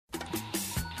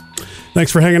Thanks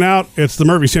for hanging out. It's the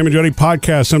Murphy, Sam, and Jody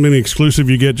podcast, something exclusive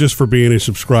you get just for being a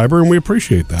subscriber, and we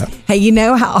appreciate that. Hey, you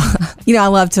know how, I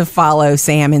love to follow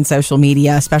Sam in social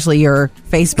media, especially your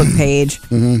Facebook page.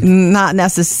 Not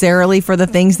necessarily for the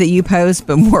things that you post,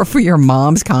 but more for your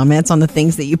mom's comments on the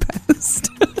things that you post.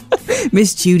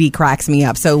 Miss Judy cracks me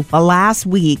up. So last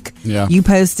week, you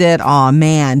posted, oh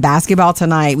man, basketball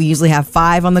tonight. We usually have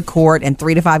 5 on the court and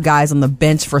 3 to 5 guys on the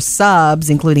bench for subs,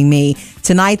 including me.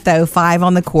 Tonight, though, 5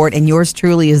 on the court, and yours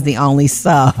truly is the only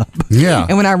sub. Yeah.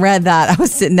 And when I read that, I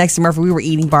was sitting next to Murphy. We were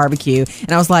eating barbecue,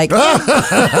 and I was like,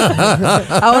 That's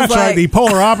right, the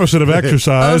polar opposite of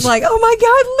exercise. I was like, oh my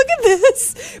God, look at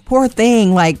this. Poor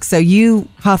thing. Like, so you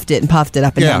huffed it and puffed it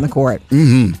up and down the court.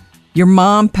 Mm-hmm. Your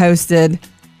mom posted,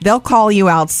 they'll call you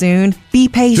out soon. Be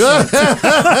patient.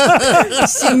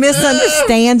 She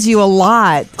misunderstands you a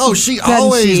lot. Oh, she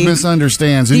always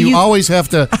misunderstands. And you always have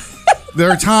to... There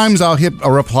are times I'll hit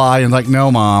a reply and like,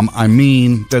 no, Mom, I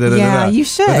mean, da-da-da-da-da. Yeah, you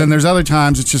should. But then there's other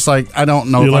times it's just like, I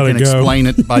don't know if I can explain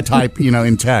it by type,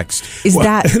 in text.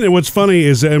 And what's funny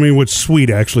is, what's sweet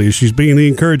actually is she's being the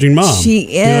encouraging mom.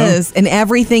 She is. And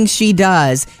everything she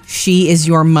does, she is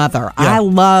your mother. Yeah. I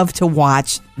love to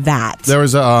watch that. There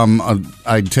was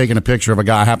I'd taken a picture of a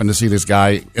guy. I happened to see this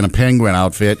guy in a penguin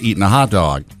outfit eating a hot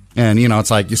dog. And, it's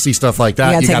like you see stuff like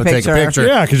that, you got to take a picture.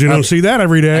 Yeah, because you don't see that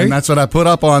every day. And that's what I put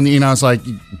up on, it's like,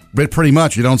 pretty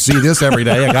much, you don't see this every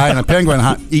day. A guy in a penguin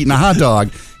eating a hot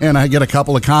dog. And I get a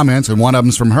couple of comments, and one of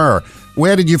them's from her.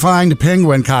 Where did you find a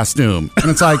penguin costume? And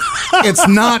it's like, it's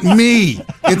not me.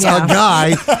 It's a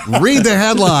guy. Read the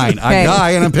headline. A guy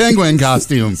in a penguin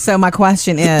costume. So my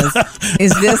question is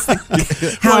this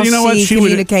how she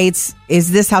communicates?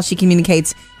 Is this how she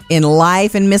communicates in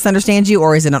life and misunderstands you,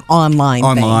 or is it an online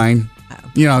thing? Online.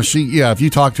 If you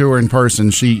talk to her in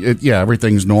person,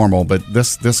 everything's normal. But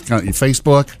this kind of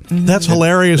Facebook, that's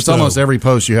hilarious. It's almost every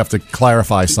post you have to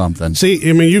clarify something. See,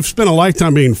 you've spent a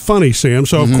lifetime being funny, Sam.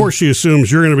 So of course she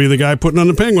assumes you're going to be the guy putting on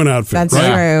the penguin outfit. That's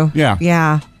true.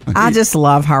 Yeah. I just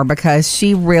love her because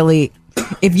she really.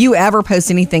 If you ever post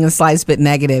anything the slightest bit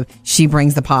negative, she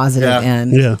brings the positive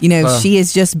in. Yeah. She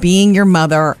is just being your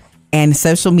mother. And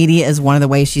social media is one of the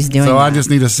ways she's doing So that. I just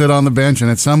need to sit on the bench, and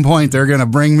at some point, they're going to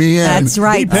bring me in. That's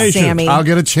right, Sammy. I'll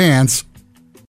get a chance.